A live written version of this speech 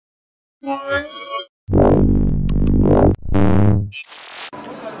Hey,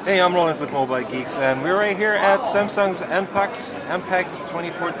 I'm Roland with Mobile Geeks, and we're right here at Samsung's Impact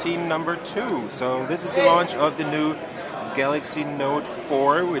 2014 number 2. So this is the launch of the new Galaxy Note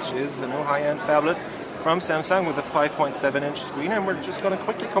 4, which is a new high-end phablet from Samsung with a 5.7-inch screen, and we're just going to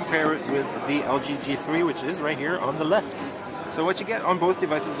quickly compare it with the LG G3, which is right here on the left. So what you get on both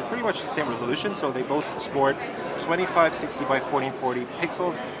devices is pretty much the same resolution, so they both sport 2560 by 1440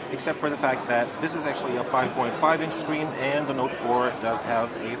 pixels, except for the fact that this is actually a 5.5-inch screen and the Note 4 does have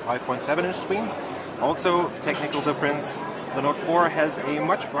a 5.7-inch screen. Also, technical difference, the Note 4 has a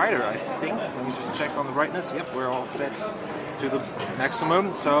much brighter, I think. Let me just check on the brightness. Yep, we're all set to the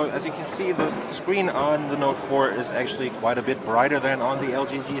maximum. So as you can see, the screen on the Note 4 is actually quite a bit brighter than on the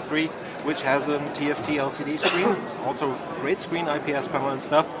LG G3, which has a TFT LCD screen. It's also great screen, IPS panel and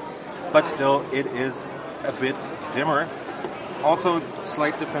stuff, but still it is a bit dimmer. Also,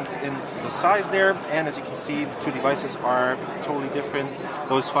 slight difference in the size there, and as you can see, the two devices are totally different.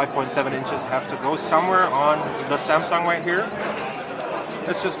 Those 5.7 inches have to go somewhere on the Samsung right here.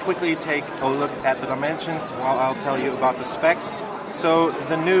 Let's just quickly take a look at the dimensions while I'll tell you about the specs. So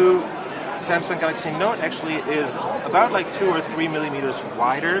the new Samsung Galaxy Note actually is about like 2 or 3 millimeters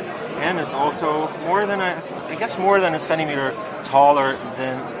wider, and it's also more than a centimeter taller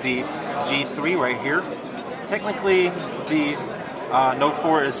than the G3 right here. Technically, the Note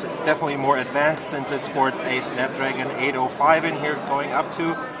 4 is definitely more advanced since it sports a Snapdragon 805 in here, going up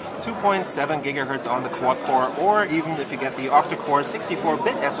to 2.7 gigahertz on the quad core, or even if you get the octa-core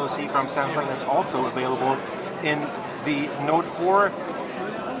 64-bit SoC from Samsung, that's also available in the Note 4.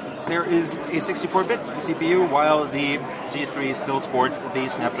 There is a 64-bit CPU, while the G3 still sports the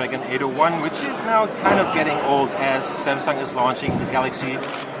Snapdragon 801, which is now kind of getting old as Samsung is launching the Galaxy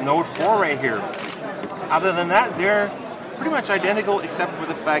Note 4 right here. Other than that, they're pretty much identical, except for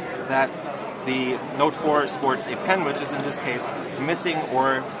the fact that the Note 4 sports a pen, which is in this case missing,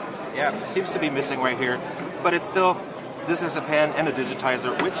 or seems to be missing right here. But it's still, this is a pen and a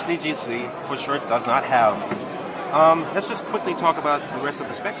digitizer, which the G3 for sure does not have. Let's just quickly talk about the rest of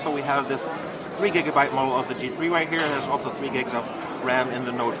the specs. So we have the 3GB model of the G3 right here. There's also 3 gigs of RAM in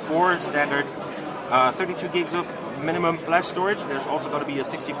the Note 4 standard, 32 gigs of minimum flash storage. There's also going to be a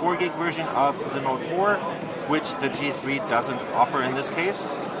 64 gig version of the Note 4, which the G3 doesn't offer in this case.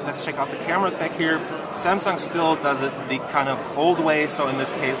 Let's check out the cameras back here. Samsung still does it the kind of old way, so in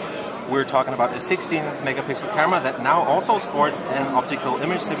this case we're talking about a 16 megapixel camera that now also sports an optical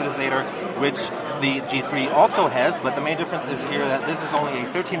image stabilizer, which the G3 also has, but the main difference is here that this is only a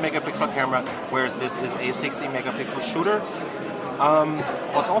 13 megapixel camera, whereas this is a 16 megapixel shooter.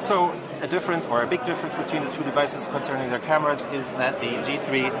 What's also a difference, or a big difference between the two devices concerning their cameras, is that the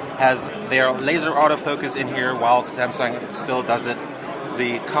G3 has their laser autofocus in here, while Samsung still does it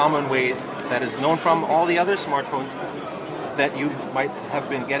the common way that is known from all the other smartphones that you might have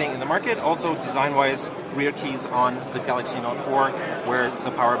been getting in the market. Also, design-wise, rear keys on the Galaxy Note 4, where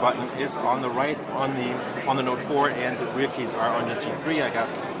the power button is on the right on the Note 4, and the rear keys are on the G3. I got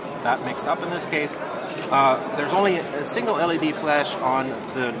that mixed up in this case. There's only a single LED flash on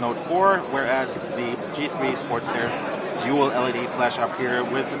the Note 4, whereas the G3 sports their dual LED flash up here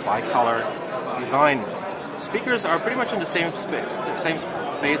with the bicolor design. Speakers are pretty much in the same space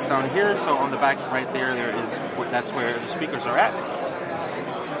down here. So on the back right there, that's where the speakers are at.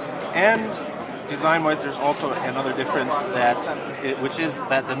 And design-wise, there's also another difference, which is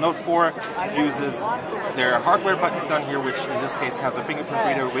that the Note 4 uses their hardware buttons down here, which in this case has a fingerprint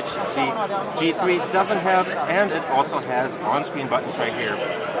reader, which the G3 doesn't have, and it also has on-screen buttons right here.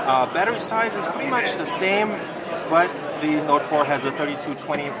 Battery size is pretty much the same, but the Note 4 has a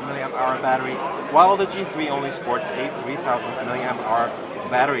 3220 mAh battery, while the G3 only sports a 3000 mAh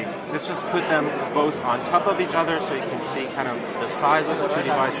battery. Let's just put them both on top of each other so you can see kind of the size of the two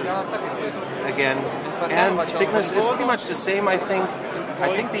devices again. And thickness is pretty much the same, I think.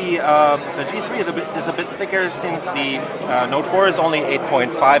 I think the G3 is a bit thicker, since the Note 4 is only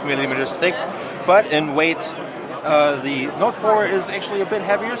 8.5 millimeters thick, but in weight, the Note 4 is actually a bit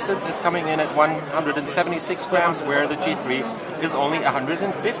heavier, since it's coming in at 176 grams, where the G3 is only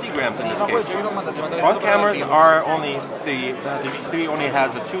 150 grams in this case. Front cameras are only, the G3 only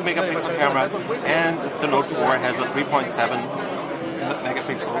has a 2 megapixel camera, and the Note 4 has a 3.7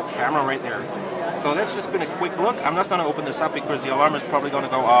 megapixel camera right there. So that's just been a quick look. I'm not going to open this up because the alarm is probably going to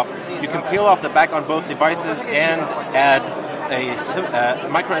go off. You can peel off the back on both devices and add a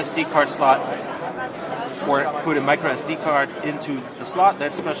micro SD card slot, or put a micro SD card into the slot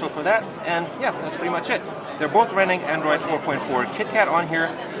that's special for that. And yeah, that's pretty much it. They're both running Android 4.4 KitKat on here.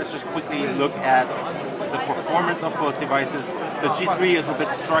 Let's just quickly look at the performance of both devices. The G3 is a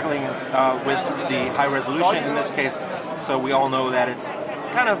bit struggling with the high resolution in this case, so we all know that it's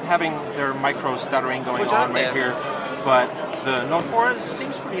kind of having their micro stuttering going on right here. But the Note 4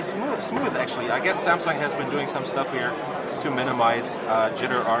 seems pretty smooth actually. I guess Samsung has been doing some stuff here to minimize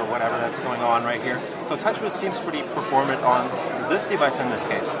jitter or whatever that's going on right here. So TouchWiz seems pretty performant on this device in this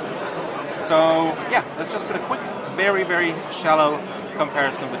case. So yeah, that's just been a quick, very, very shallow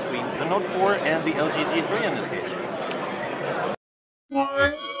comparison between the Note 4 and the LG G3 in this case.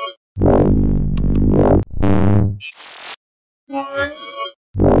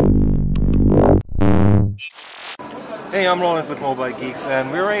 Hey, I'm Roland with Mobile Geeks,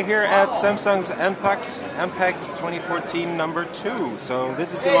 and we're right here at Samsung's Impact 2014 number 2. So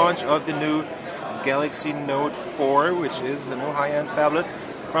this is the launch of the new Galaxy Note 4, which is the new high-end phablet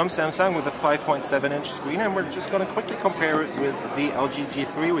from Samsung with a 5.7-inch screen, and we're just going to quickly compare it with the LG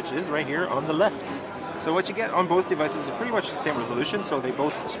G3, which is right here on the left. So what you get on both devices is pretty much the same resolution, so they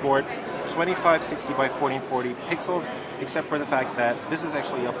both sport 2560 by 1440 pixels, except for the fact that this is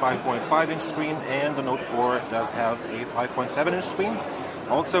actually a 5.5-inch screen and the Note 4 does have a 5.7-inch screen.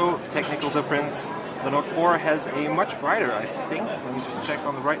 Also, technical difference, the Note 4 has a much brighter, I think, let me just check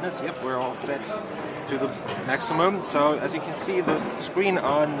on the brightness, yep, we're all set to the maximum. So as you can see, the screen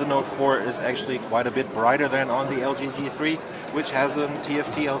on the Note 4 is actually quite a bit brighter than on the LG G3, which has a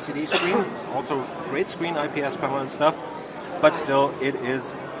TFT LCD screen. It's also great screen, IPS panel and stuff, but still it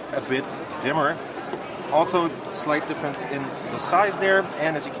is a bit dimmer. Also, slight difference in the size there,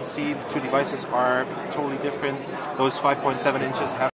 and as you can see, the two devices are totally different. Those 5.7 inches have